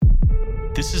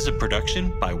This is a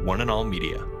production by One and All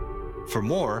Media. For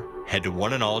more, head to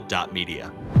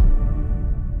oneandall.media.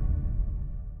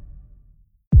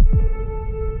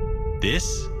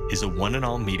 This is a One and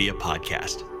All Media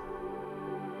podcast.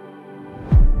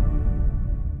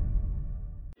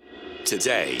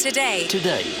 Today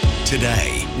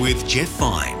with Jeff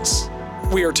Vines.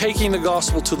 We are taking the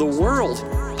gospel to the world.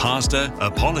 Pastor,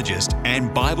 apologist,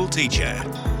 and Bible teacher.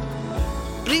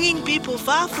 Bringing people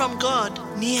far from God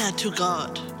near to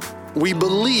God. We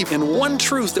believe in one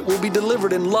truth that will be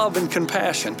delivered in love and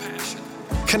compassion,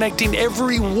 connecting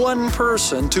every one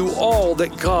person to all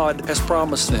that God has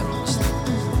promised them.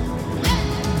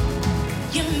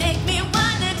 You make me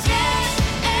wanna dance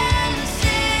and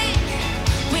sing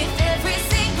with every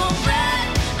single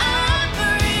breath I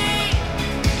breathe.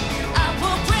 I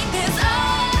will bring this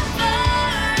offering.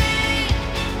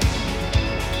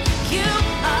 You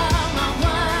are my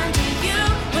wonder, you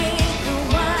with the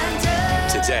wonder.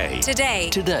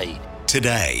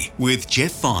 Today with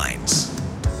Jeff Vines.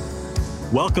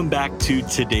 Welcome back to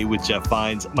Today with Jeff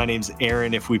Vines. My name's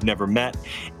Aaron, if we've never met,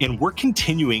 and we're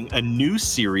continuing a new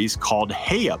series called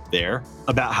Hey Up There,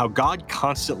 about how God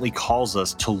constantly calls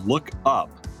us to look up,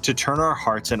 to turn our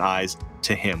hearts and eyes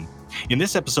to Him. In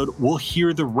this episode, we'll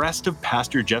hear the rest of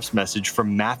Pastor Jeff's message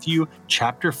from Matthew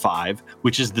chapter 5,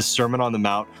 which is the Sermon on the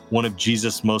Mount, one of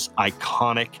Jesus' most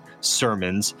iconic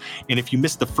sermons. And if you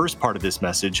missed the first part of this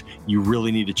message, you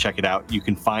really need to check it out. You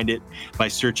can find it by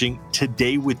searching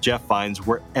Today with Jeff Vines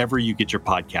wherever you get your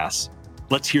podcasts.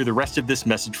 Let's hear the rest of this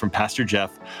message from Pastor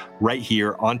Jeff right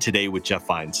here on Today with Jeff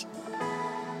Vines.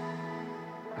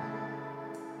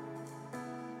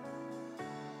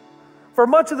 For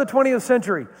much of the 20th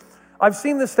century, I've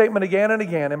seen this statement again and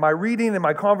again in my reading, in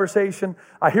my conversation.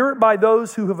 I hear it by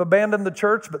those who have abandoned the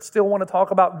church but still want to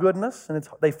talk about goodness, and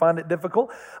they find it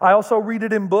difficult. I also read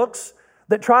it in books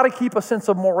that try to keep a sense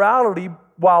of morality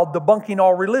while debunking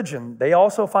all religion. They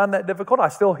also find that difficult. I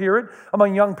still hear it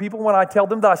among young people when I tell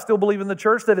them that I still believe in the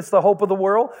church, that it's the hope of the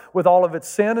world with all of its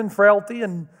sin and frailty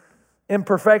and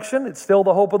imperfection. It's still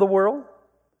the hope of the world.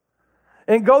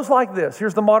 And it goes like this.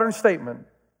 Here's the modern statement.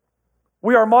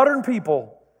 We are modern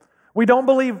people. We don't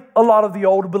believe a lot of the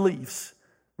old beliefs,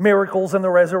 miracles and the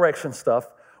resurrection stuff.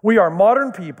 We are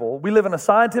modern people. We live in a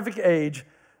scientific age,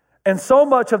 and so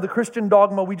much of the Christian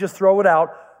dogma, we just throw it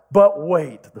out. But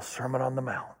wait, the Sermon on the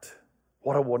Mount.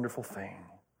 What a wonderful thing.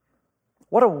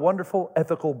 What a wonderful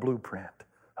ethical blueprint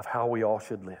of how we all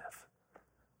should live.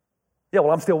 Yeah,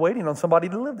 well, I'm still waiting on somebody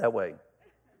to live that way.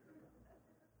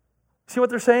 See what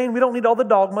they're saying? We don't need all the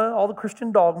dogma, all the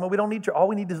Christian dogma. We don't need all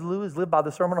we need to do is live by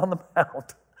the Sermon on the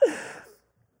Mount.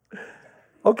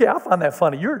 Okay, I find that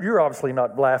funny. You're obviously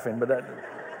not laughing, but that.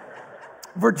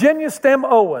 Virginia Stem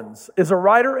Owens is a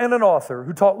writer and an author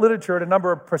who taught literature at a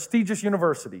number of prestigious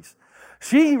universities.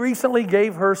 She recently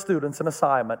gave her students an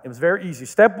assignment. It was very easy.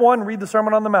 Step 1, read the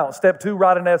Sermon on the Mount. Step 2,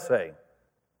 write an essay.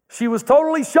 She was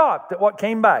totally shocked at what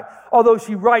came back, although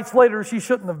she writes later she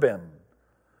shouldn't have been.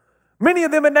 Many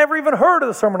of them had never even heard of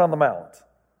the Sermon on the Mount.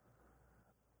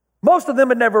 Most of them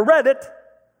had never read it,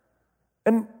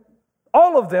 and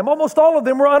almost all of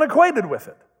them were unacquainted with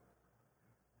it.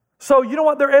 So you know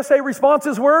what their essay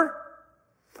responses were?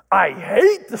 I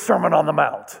hate the Sermon on the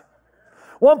Mount.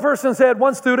 One person said,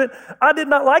 one student, I did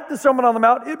not like the Sermon on the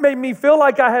Mount. It made me feel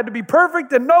like I had to be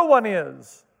perfect and no one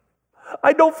is.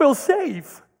 I don't feel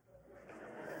safe.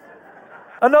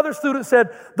 Another student said,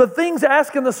 the things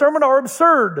asked in the sermon are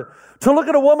absurd. To look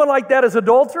at a woman like that is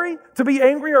adultery. To be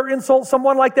angry or insult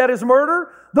someone like that is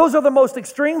murder. Those are the most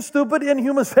extreme, stupid,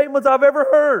 inhuman statements I've ever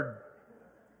heard.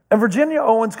 And Virginia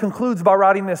Owens concludes by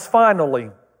writing this, finally,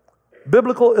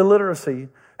 biblical illiteracy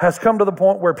has come to the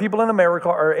point where people in America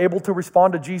are able to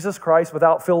respond to Jesus Christ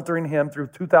without filtering Him through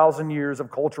 2,000 years of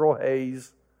cultural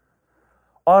haze.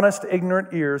 Honest,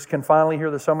 ignorant ears can finally hear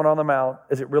the Sermon on the Mount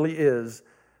as it really is,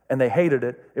 and they hated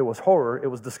it. It was horror. It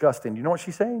was disgusting. You know what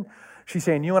she's saying? She's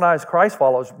saying you and I as Christ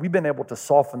followers, we've been able to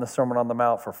soften the Sermon on the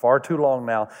Mount for far too long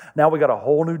now. Now we got a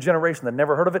whole new generation that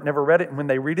never heard of it, never read it, and when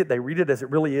they read it as it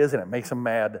really is, and it makes them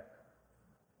mad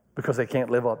because they can't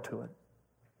live up to it.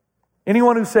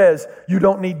 Anyone who says you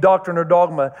don't need doctrine or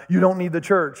dogma, you don't need the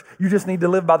church, you just need to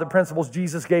live by the principles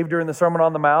Jesus gave during the Sermon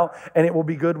on the Mount, and it will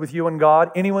be good with you and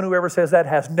God, anyone who ever says that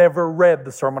has never read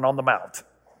the Sermon on the Mount.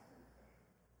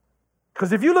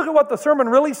 Because if you look at what the sermon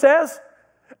really says,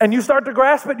 and you start to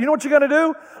grasp it, you know what you're going to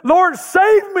do? Lord,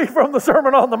 save me from the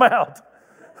Sermon on the Mount.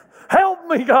 Help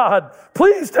me, God.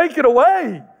 Please take it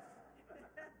away.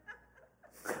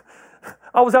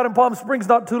 I was out in Palm Springs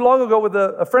not too long ago with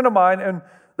a friend of mine, and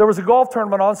there was a golf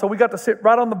tournament on, so we got to sit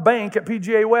right on the bank at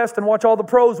PGA West and watch all the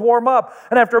pros warm up.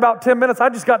 And after about 10 minutes, I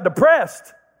just got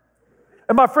depressed.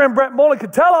 And my friend Brett Mullen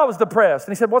could tell I was depressed.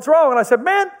 And he said, "What's wrong?" And I said,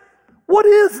 "Man, what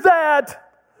is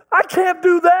that? I can't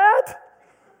do that.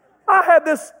 I had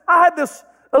this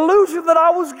illusion that I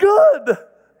was good.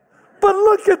 But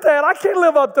look at that. I can't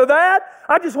live up to that.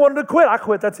 I just wanted to quit. I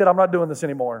quit. That's it. I'm not doing this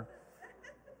anymore."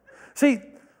 See,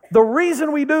 the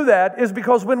reason we do that is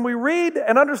because when we read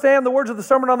and understand the words of the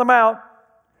Sermon on the Mount,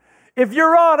 if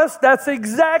you're honest, that's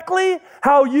exactly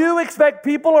how you expect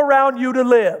people around you to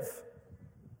live.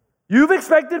 You've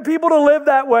expected people to live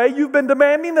that way. You've been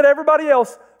demanding that everybody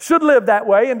else should live that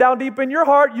way. And down deep in your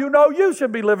heart, you know you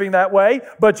should be living that way,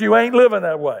 but you ain't living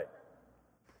that way.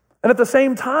 And at the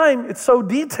same time, it's so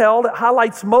detailed, it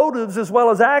highlights motives as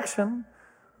well as action,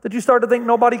 that you start to think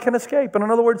nobody can escape. And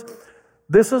in other words,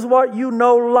 this is what you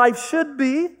know life should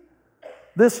be.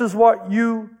 This is what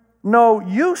you know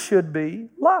you should be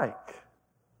like.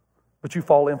 But you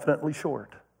fall infinitely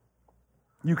short.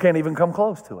 You can't even come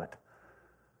close to it.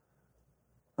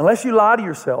 Unless you lie to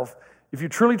yourself, if you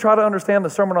truly try to understand the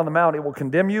Sermon on the Mount, it will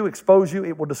condemn you, expose you,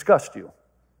 it will disgust you.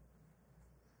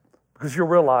 Because you'll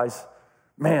realize,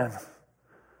 man,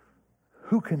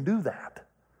 who can do that?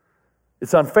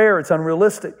 It's unfair, it's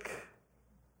unrealistic.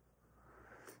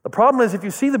 The problem is if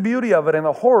you see the beauty of it and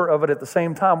the horror of it at the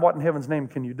same time, what in heaven's name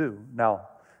can you do? Now,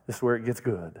 this is where it gets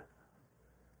good.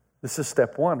 This is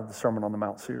step one of the Sermon on the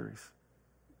Mount series.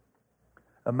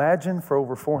 Imagine for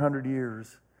over 400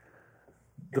 years,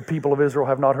 the people of Israel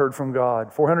have not heard from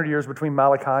God. 400 years between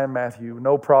Malachi and Matthew.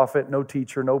 No prophet, no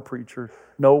teacher, no preacher,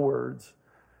 no words.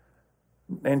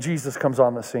 And Jesus comes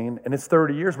on the scene, and it's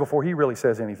 30 years before he really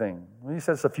says anything. He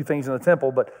says a few things in the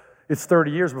temple, but it's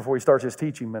 30 years before he starts his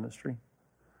teaching ministry.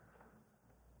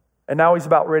 And now he's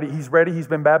about ready. He's ready. He's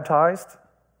been baptized.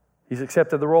 He's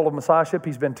accepted the role of Messiahship.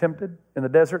 He's been tempted in the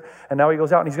desert. And now he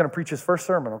goes out and he's going to preach his first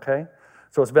sermon, okay?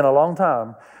 So it's been a long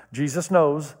time. Jesus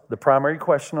knows the primary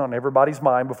question on everybody's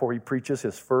mind before he preaches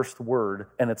his first word,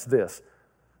 and it's this: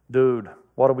 dude,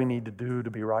 what do we need to do to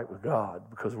be right with God?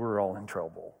 Because we're all in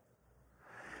trouble.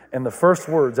 And the first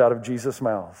words out of Jesus'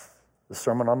 mouth, the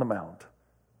Sermon on the Mount,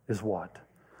 is what?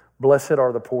 Blessed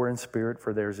are the poor in spirit,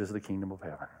 for theirs is the kingdom of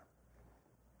heaven.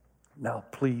 Now,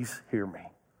 please hear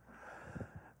me.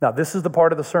 Now, this is the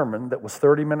part of the sermon that was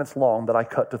 30 minutes long that I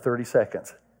cut to 30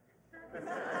 seconds.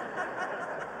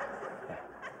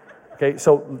 Okay,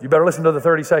 so you better listen to the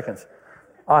 30 seconds.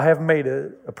 I have made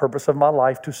it a purpose of my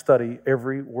life to study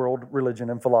every world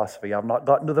religion and philosophy. I've not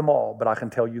gotten to them all, but I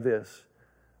can tell you this.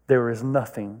 There is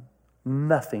nothing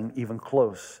even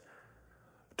close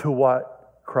to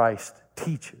what Christ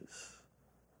teaches.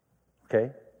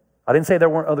 Okay? I didn't say there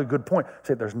weren't other good points. I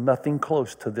said there's nothing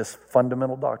close to this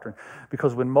fundamental doctrine.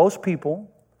 Because when most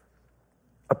people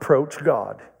approach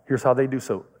God, here's how they do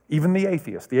so. Even the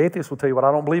atheist will tell you, "Well,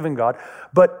 I don't believe in God,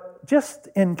 but just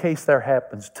in case there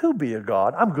happens to be a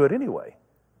God, I'm good anyway."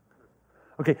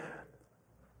 Okay,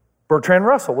 Bertrand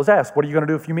Russell was asked, "What are you going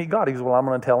to do if you meet God?" He goes, "Well, I'm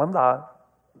going to tell him that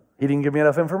he didn't give me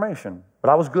enough information, but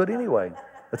I was good anyway."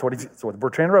 That's what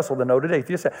Bertrand Russell, the noted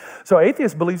atheist, said. So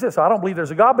atheist believes this. So I don't believe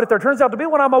there's a God, but if there turns out to be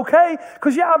one, I'm okay.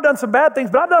 Because yeah, I've done some bad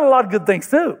things, but I've done a lot of good things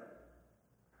too.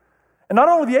 And not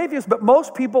only the atheists, but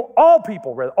most people, all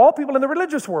people in the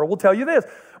religious world will tell you this.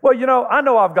 "Well, you know, I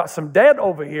know I've got some debt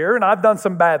over here, and I've done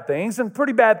some bad things, and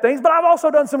pretty bad things, but I've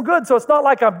also done some good, so it's not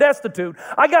like I'm destitute.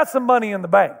 I got some money in the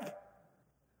bank.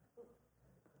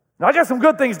 Now, I got some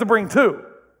good things to bring too.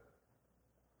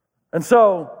 And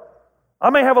so, I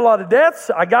may have a lot of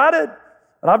debts, I got it,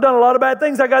 and I've done a lot of bad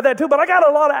things, I got that too, but I got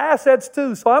a lot of assets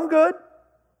too, so I'm good.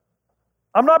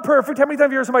 I'm not perfect." How many times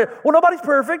have you heard somebody, "Well, nobody's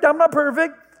perfect, I'm not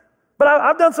perfect, but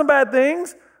I've done some bad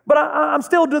things, but I'm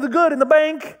still do the good in the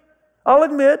bank. I'll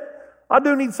admit, I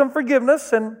do need some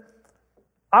forgiveness, and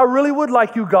I really would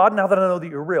like you, God, now that I know that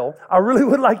you're real, I really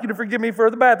would like you to forgive me for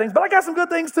the bad things, but I got some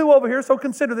good things too over here, so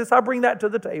consider this, I bring that to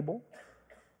the table."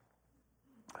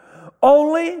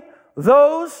 Only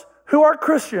those who are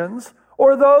Christians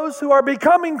or those who are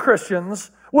becoming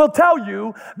Christians will tell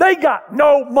you they got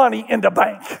no money in the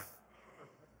bank.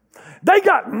 They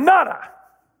got nada,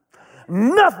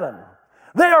 nothing.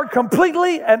 They are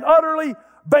completely and utterly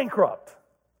bankrupt.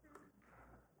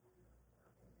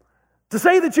 To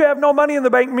say that you have no money in the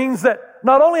bank means that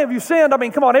not only have you sinned, I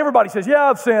mean, come on, everybody says, "Yeah,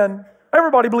 I've sinned."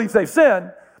 Everybody believes they've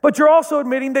sinned. But you're also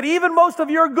admitting that even most of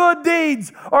your good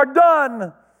deeds are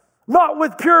done not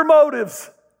with pure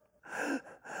motives,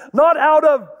 not out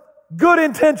of good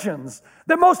intentions.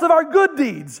 That most of our good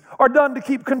deeds are done to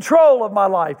keep control of my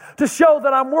life, to show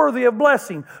that I'm worthy of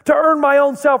blessing, to earn my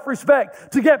own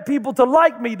self-respect, to get people to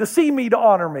like me, to see me, to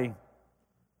honor me.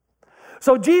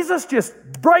 So Jesus just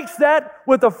breaks that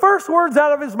with the first words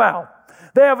out of his mouth.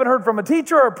 They haven't heard from a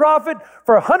teacher or a prophet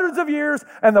for hundreds of years,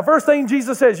 and the first thing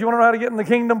Jesus says, you want to know how to get in the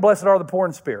kingdom? Blessed are the poor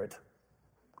in spirit.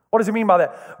 What does he mean by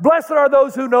that? Blessed are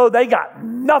those who know they got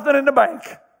nothing in the bank.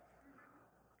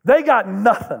 They got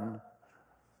nothing.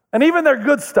 And even their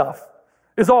good stuff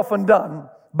is often done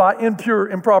by impure,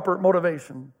 improper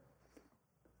motivation.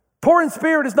 Poor in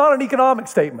spirit is not an economic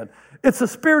statement. It's a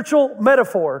spiritual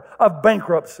metaphor of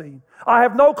bankruptcy. I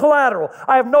have no collateral.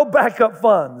 I have no backup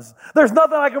funds. There's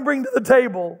nothing I can bring to the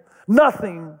table.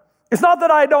 Nothing. It's not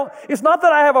that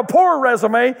I have a poor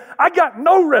resume. I got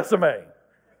no resume.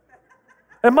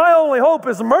 And my only hope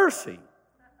is mercy.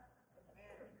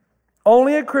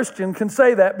 Only a Christian can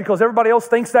say that because everybody else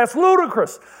thinks that's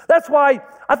ludicrous. That's why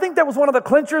I think that was one of the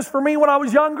clinchers for me when I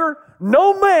was younger.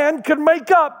 No man could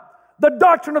make up the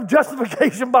doctrine of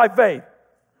justification by faith.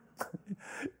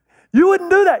 You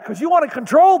wouldn't do that because you want to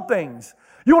control things.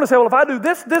 You want to say, well, if I do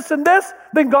this, this, and this,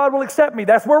 then God will accept me.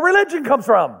 That's where religion comes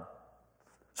from.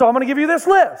 So I'm going to give you this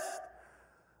list.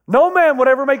 No man would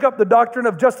ever make up the doctrine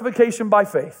of justification by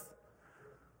faith.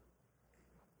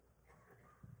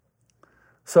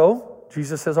 So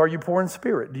Jesus says, are you poor in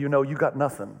spirit? Do you know you got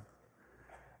nothing?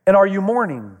 And are you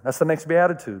mourning? That's the next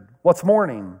beatitude. What's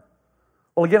mourning?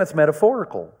 Well, again, it's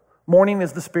metaphorical. Mourning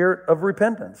is the spirit of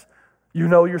repentance. You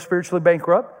know you're spiritually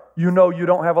bankrupt. You know you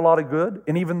don't have a lot of good,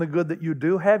 and even the good that you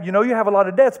do have, you know you have a lot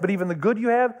of debts, but even the good you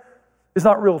have is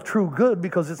not real true good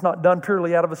because it's not done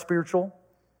purely out of a spiritual,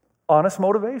 honest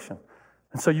motivation.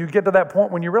 And so you get to that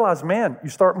point when you realize, man, you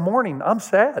start mourning. I'm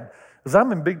sad because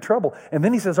I'm in big trouble. And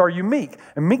then he says, are you meek?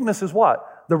 And meekness is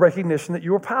what? The recognition that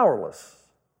you are powerless.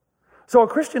 So a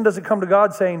Christian doesn't come to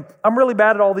God saying, I'm really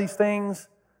bad at all these things.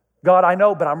 God, I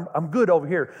know, but I'm good over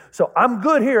here. So I'm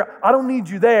good here. I don't need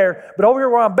you there. But over here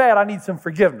where I'm bad, I need some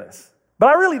forgiveness. But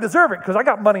I really deserve it because I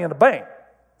got money in the bank.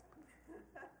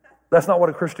 That's not what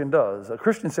a Christian does. A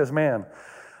Christian says, man,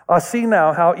 I see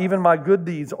now how even my good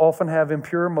deeds often have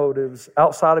impure motives.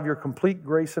 Outside of your complete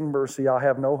grace and mercy, I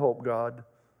have no hope, God.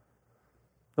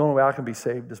 The only way I can be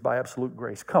saved is by absolute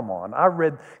grace. Come on.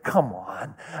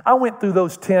 I went through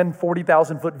those 10,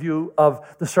 40,000 foot view of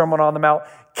the Sermon on the Mount.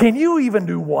 Can you even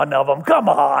do one of them? Come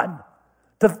on.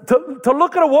 To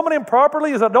look at a woman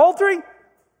improperly is adultery?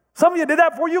 Some of you did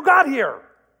that before you got here.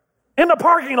 In the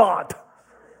parking lot.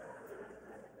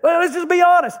 Well, let's just be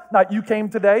honest. Now, you came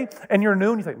today and you're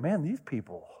new and you think, man, these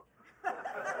people.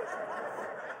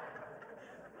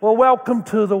 Well, welcome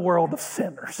to the world of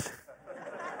sinners.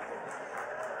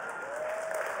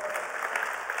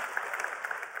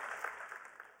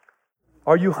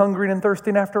 Are you hungering and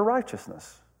thirsting after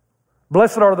righteousness?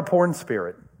 Blessed are the poor in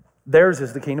spirit. Theirs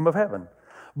is the kingdom of heaven.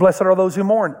 Blessed are those who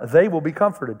mourn. They will be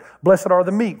comforted. Blessed are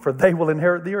the meek, for they will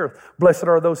inherit the earth. Blessed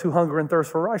are those who hunger and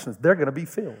thirst for righteousness. They're going to be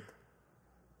filled.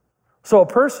 So a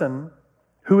person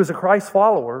who is a Christ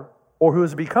follower or who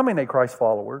is becoming a Christ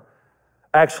follower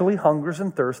actually hungers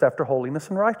and thirsts after holiness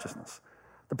and righteousness.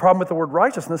 The problem with the word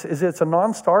righteousness is it's a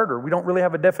non-starter. We don't really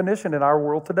have a definition in our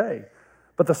world today.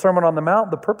 But the Sermon on the Mount,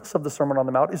 the purpose of the Sermon on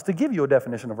the Mount is to give you a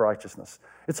definition of righteousness.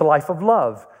 It's a life of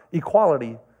love,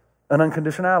 equality, and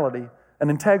unconditionality, and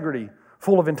integrity,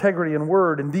 full of integrity in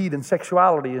word and deed and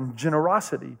sexuality and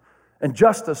generosity and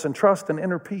justice and trust and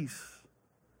inner peace.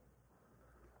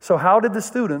 So how did the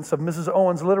students of Mrs.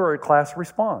 Owen's literary class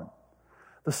respond?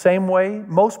 The same way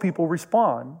most people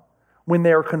respond when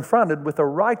they are confronted with a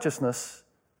righteousness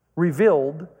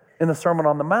revealed in the Sermon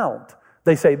on the Mount.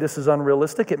 They say, this is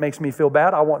unrealistic. It makes me feel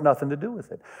bad. I want nothing to do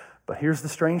with it. But here's the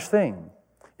strange thing.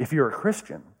 If you're a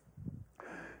Christian,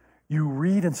 you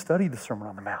read and study the Sermon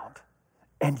on the Mount,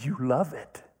 and you love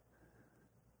it.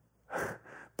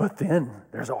 But then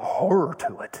there's a horror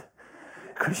to it,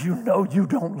 because you know you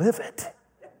don't live it.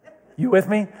 You with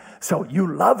me? So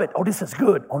you love it. Oh, this is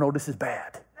good. Oh, no, this is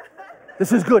bad.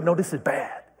 This is good. No, this is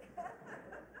bad.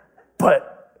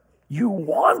 But you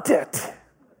want it.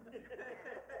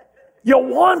 You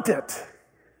want it.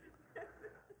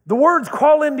 The words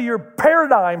crawl into your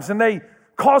paradigms and they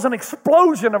cause an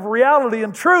explosion of reality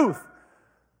and truth.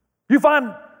 You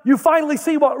finally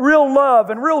see what real love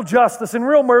and real justice and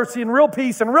real mercy and real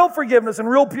peace and real forgiveness and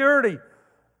real purity.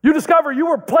 You discover you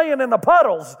were playing in the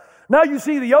puddles. Now you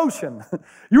see the ocean.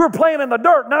 You were playing in the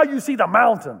dirt. Now you see the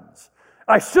mountains.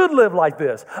 I should live like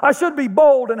this. I should be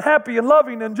bold and happy and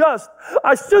loving and just.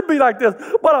 I should be like this,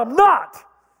 but I'm not.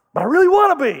 But I really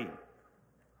want to be.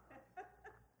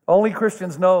 Only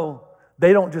Christians know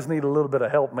they don't just need a little bit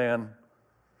of help, man.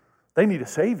 They need a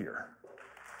Savior.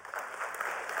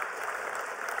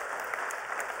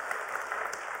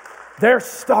 They're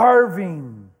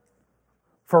starving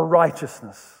for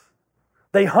righteousness.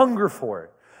 They hunger for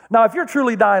it. Now, if you're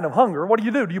truly dying of hunger, what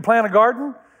do? Do you plant a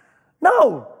garden?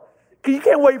 No, because you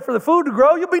can't wait for the food to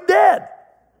grow. You'll be dead.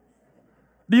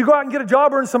 Do you go out and get a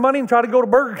job, earn some money, and try to go to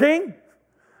Burger King?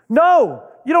 No,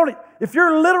 you don't. If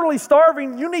you're literally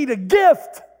starving, you need a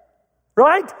gift,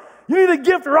 right? You need a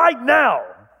gift right now.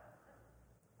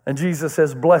 And Jesus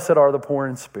says, blessed are the poor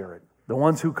in spirit, the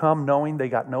ones who come knowing they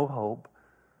got no hope,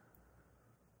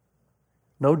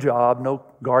 no job, no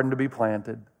garden to be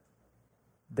planted.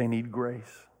 They need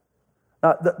grace.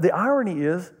 Now, the irony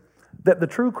is that the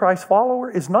true Christ follower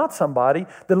is not somebody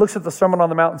that looks at the Sermon on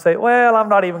the Mount and say, well, I'm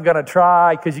not even going to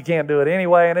try because you can't do it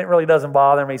anyway, and it really doesn't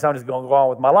bother me, so I'm just going to go on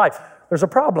with my life. There's a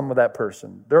problem with that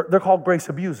person. They're called grace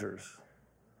abusers.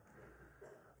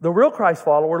 The real Christ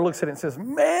follower looks at it and says,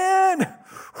 man,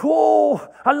 oh,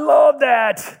 I love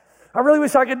that. I really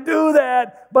wish I could do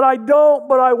that, but I don't,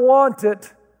 but I want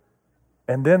it.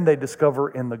 And then they discover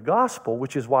in the gospel,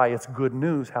 which is why it's good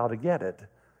news, how to get it.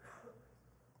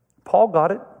 Paul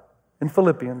got it in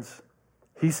Philippians.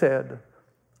 He said,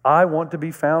 I want to be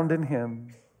found in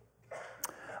him.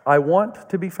 I want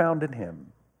to be found in him.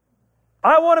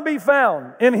 I want to be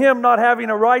found in him, not having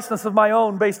a righteousness of my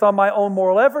own based on my own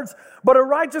moral efforts, but a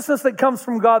righteousness that comes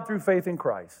from God through faith in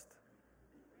Christ.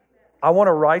 I want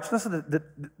a righteousness that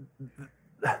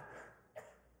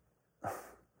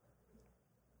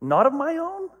not of my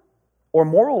own or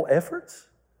moral efforts,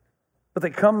 but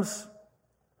that comes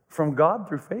from God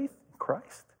through faith in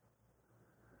Christ.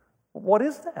 What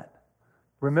is that?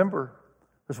 Remember,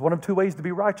 there's one of two ways to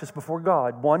be righteous before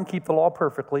God. One, keep the law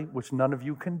perfectly, which none of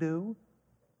you can do.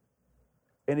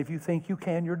 And if you think you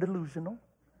can, you're delusional.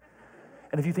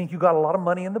 And if you think you got a lot of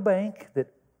money in the bank that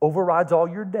overrides all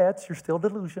your debts, you're still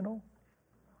delusional.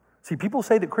 See, people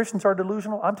say that Christians are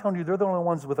delusional. I'm telling you, they're the only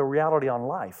ones with a reality on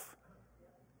life.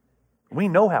 We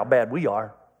know how bad we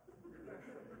are.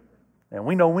 And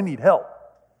we know we need help.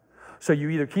 So you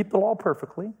either keep the law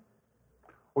perfectly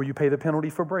or you pay the penalty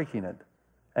for breaking it.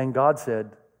 And God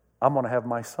said, I'm going to have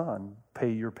my son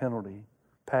pay your penalty,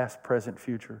 past, present,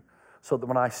 future, so that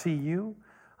when I see you,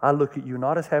 I look at you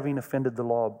not as having offended the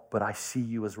law, but I see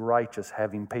you as righteous,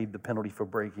 having paid the penalty for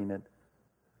breaking it,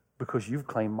 because you've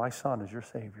claimed my son as your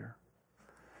Savior.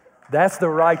 That's the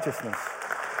righteousness.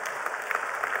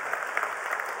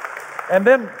 And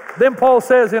then Paul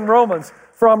says in Romans,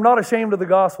 for I'm not ashamed of the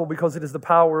gospel because it is the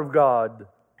power of God.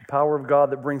 The power of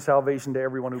God that brings salvation to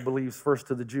everyone who believes, first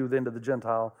to the Jew, then to the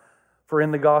Gentile. For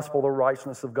in the gospel, the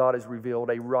righteousness of God is revealed,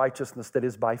 a righteousness that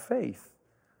is by faith.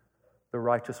 The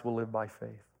righteous will live by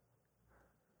faith.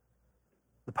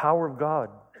 The power of God,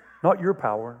 not your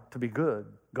power to be good,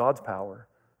 God's power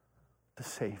to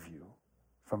save you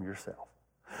from yourself.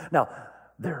 Now,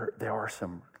 there are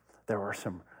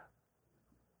some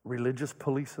religious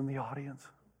police in the audience.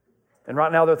 And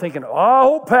right now they're thinking,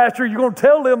 oh, Pastor, you're going to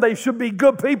tell them they should be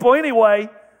good people anyway.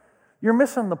 You're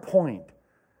missing the point.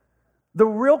 The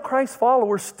real Christ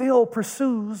follower still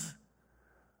pursues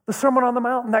the Sermon on the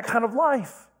Mount and that kind of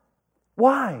life.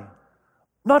 Why?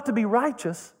 Not to be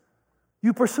righteous.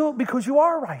 You pursue it because you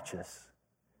are righteous.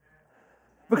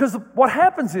 Because what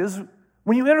happens is,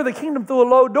 when you enter the kingdom through a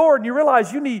low door and you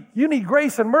realize you need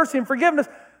grace and mercy and forgiveness,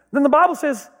 then the Bible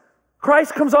says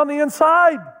Christ comes on the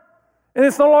inside. And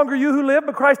it's no longer you who live,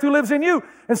 but Christ who lives in you.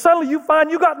 And suddenly you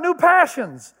find you got new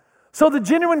passions. So the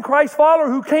genuine Christ follower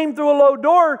who came through a low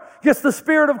door gets the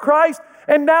Spirit of Christ.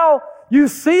 And now you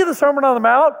see the Sermon on the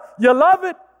Mount, you love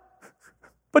it,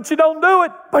 but you don't do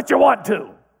it, but you want to.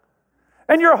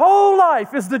 And your whole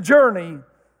life is the journey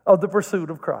of the pursuit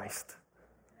of Christ.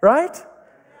 Right?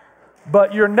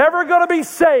 But you're never going to be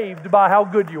saved by how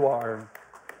good you are.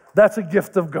 That's a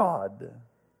gift of God.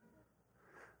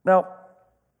 Now,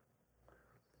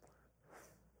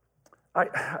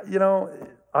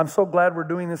 I'm so glad we're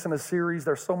doing this in a series.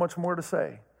 There's so much more to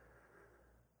say.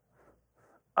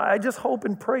 I just hope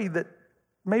and pray that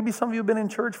maybe some of you have been in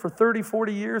church for 30,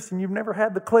 40 years and you've never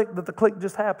had the click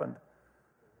just happened.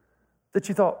 That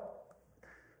you thought,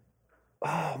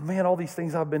 oh man, all these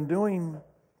things I've been doing,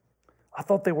 I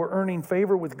thought they were earning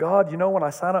favor with God. You know, when I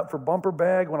sign up for Bumper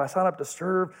Bag, when I sign up to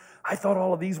serve, I thought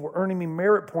all of these were earning me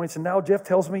merit points, and now Jeff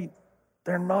tells me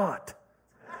they're not.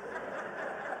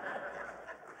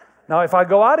 Now, if I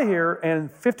go out of here and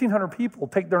 1,500 people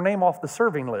take their name off the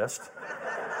serving list,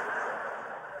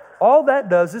 all that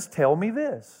does is tell me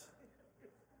this.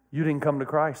 You didn't come to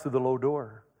Christ through the low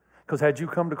door. Because had you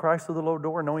come to Christ through the low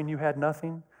door knowing you had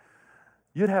nothing,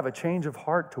 you'd have a change of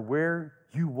heart to where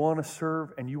you want to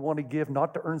serve and you want to give,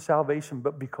 not to earn salvation,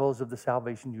 but because of the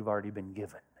salvation you've already been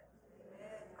given.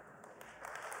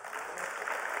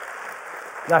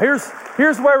 Now here's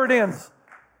where it ends.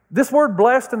 This word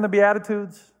blessed in the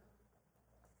Beatitudes,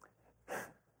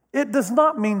 it does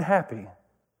not mean happy.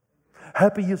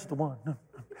 Happy is the one.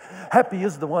 Happy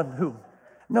is the one who.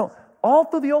 No, all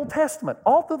through the Old Testament,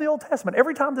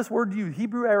 every time this word used,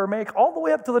 Hebrew, Aramaic, all the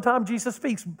way up to the time Jesus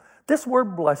speaks, this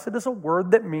word blessed is a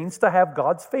word that means to have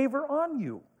God's favor on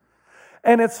you.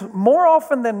 And it's more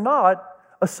often than not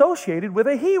associated with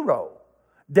a hero.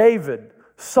 David,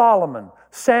 Solomon,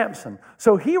 Samson.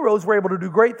 So heroes were able to do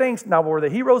great things. Now, were the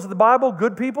heroes of the Bible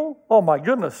good people? Oh my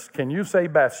goodness, can you say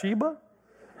Bathsheba?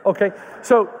 Okay,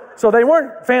 so they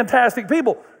weren't fantastic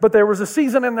people, but there was a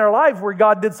season in their life where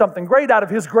God did something great out of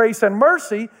His grace and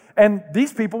mercy, and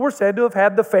these people were said to have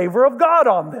had the favor of God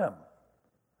on them.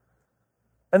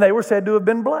 And they were said to have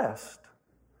been blessed.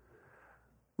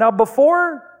 Now,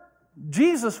 before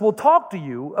Jesus will talk to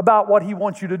you about what He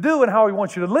wants you to do and how He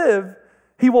wants you to live,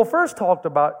 He will first talk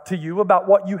to you about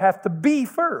what you have to be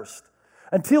first.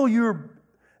 Until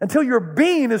your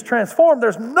being is transformed,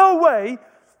 there's no way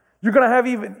you're going to have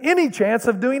even any chance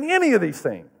of doing any of these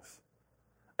things.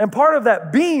 And part of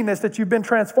that being is that you've been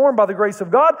transformed by the grace of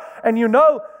God, and you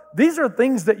know these are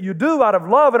things that you do out of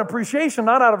love and appreciation,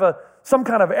 not out of some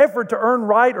kind of effort to earn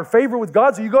right or favor with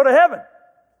God so you go to heaven.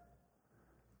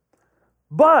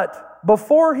 But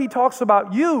before He talks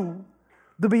about you,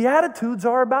 the Beatitudes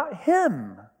are about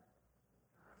Him.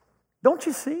 Don't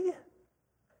you see?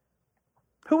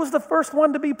 Who was the first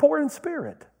one to be poor in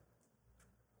spirit?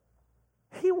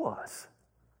 He was.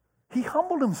 He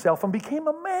humbled Himself and became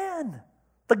a man,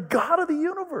 the God of the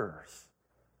universe.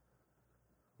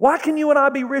 Why can you and I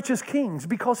be rich as kings?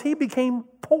 Because He became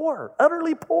poor,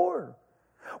 utterly poor.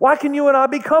 Why can you and I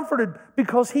be comforted?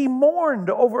 Because He mourned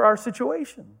over our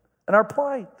situation and our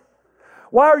plight.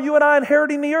 Why are you and I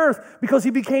inheriting the earth? Because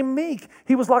He became meek.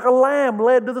 He was like a lamb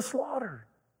led to the slaughter.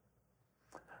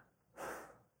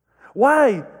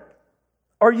 Why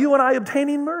are you and I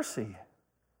obtaining mercy?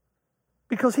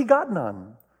 Because He got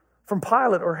none from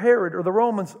Pilate or Herod or the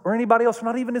Romans or anybody else,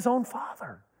 not even His own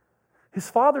father. His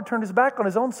father turned His back on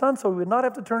His own Son so He would not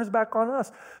have to turn His back on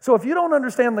us. So if you don't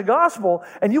understand the gospel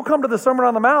and you come to the Sermon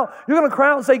on the Mount, you're going to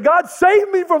cry out and say, God,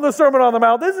 save me from the Sermon on the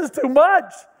Mount. This is too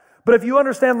much. But if you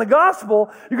understand the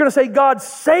gospel, you're going to say, God,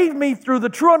 save me through the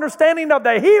true understanding of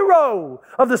the hero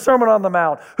of the Sermon on the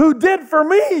Mount, who did for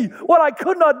me what I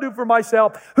could not do for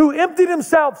myself, who emptied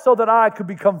Himself so that I could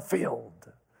become filled.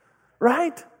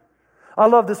 Right? I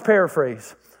love this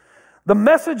paraphrase. The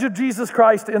message of Jesus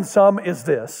Christ in sum is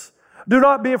this: do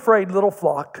not be afraid, little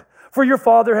flock, for your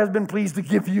Father has been pleased to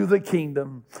give you the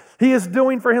kingdom. He is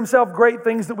doing for Himself great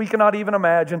things that we cannot even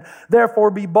imagine.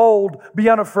 Therefore, be bold, be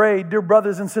unafraid, dear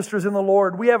brothers and sisters in the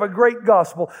Lord. We have a great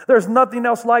gospel. There's nothing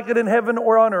else like it in heaven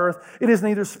or on earth. It is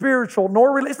neither spiritual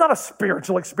nor religious. It's not a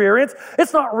spiritual experience.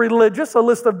 It's not religious, a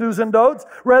list of do's and don'ts.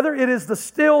 Rather, it is the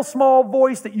still small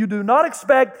voice that you do not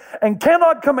expect and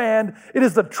cannot command. It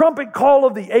is the trumpet call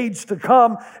of the age to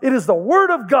come. It is the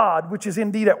word of God, which is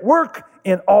indeed at work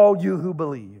in all you who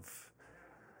believe.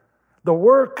 The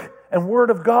work and word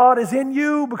of God is in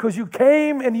you because you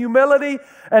came in humility,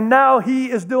 and now He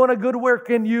is doing a good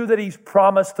work in you that He's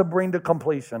promised to bring to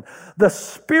completion. The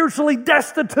spiritually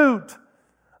destitute,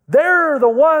 they're the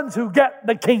ones who get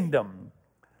the kingdom.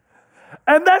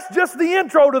 And that's just the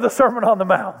intro to the Sermon on the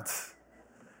Mount.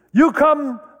 You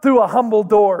come through a humble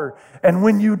door, and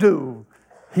when you do,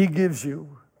 He gives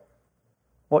you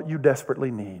what you desperately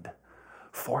need: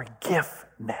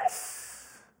 forgiveness.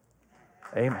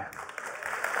 Amen.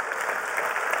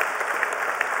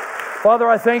 Father,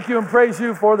 I thank You and praise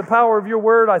You for the power of Your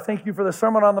word. I thank You for the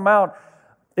Sermon on the Mount.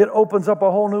 It opens up a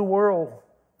whole new world.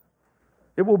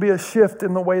 It will be a shift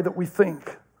in the way that we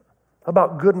think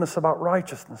about goodness, about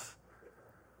righteousness.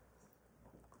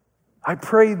 I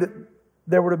pray that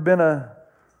there would have been a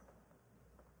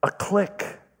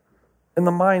click in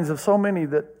the minds of so many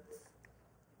that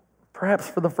perhaps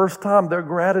for the first time their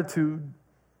gratitude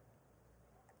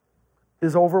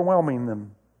is overwhelming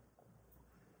them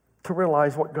to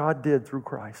realize what God did through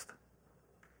Christ.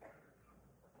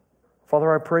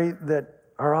 Father, I pray that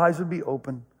our eyes would be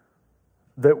open,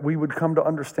 that we would come to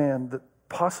understand that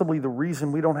possibly the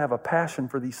reason we don't have a passion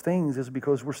for these things is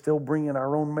because we're still bringing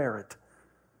our own merit.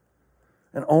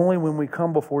 And only when we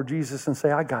come before Jesus and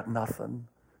say, I got nothing,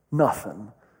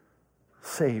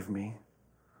 save me,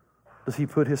 does He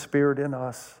put His Spirit in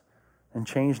us and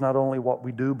change not only what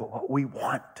we do, but what we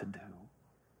want to do.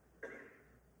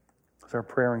 It's our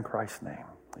prayer in Christ's name.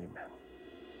 Amen.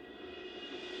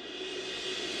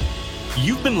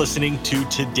 You've been listening to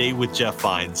Today with Jeff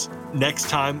Vines. Next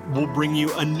time, we'll bring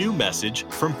you a new message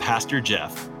from Pastor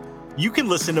Jeff. You can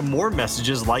listen to more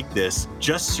messages like this.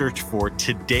 Just search for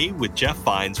Today with Jeff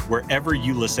Vines wherever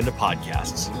you listen to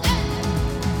podcasts.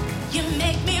 You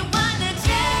make me wanna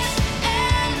dance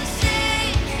and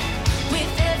sing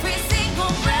with every single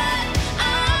breath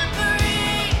I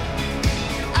breathe.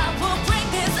 I will bring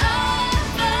this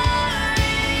offering.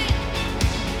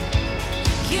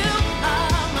 You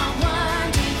are my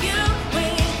wonder, you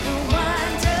with the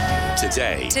wonder.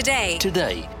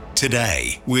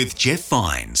 Today with Jeff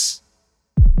Vines.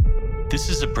 This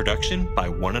is a production by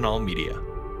One and All Media.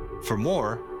 For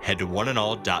more, head to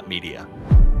oneandall.media.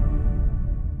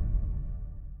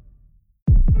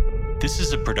 This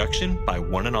is a production by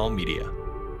One and All Media.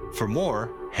 For more,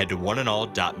 head to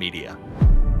oneandall.media.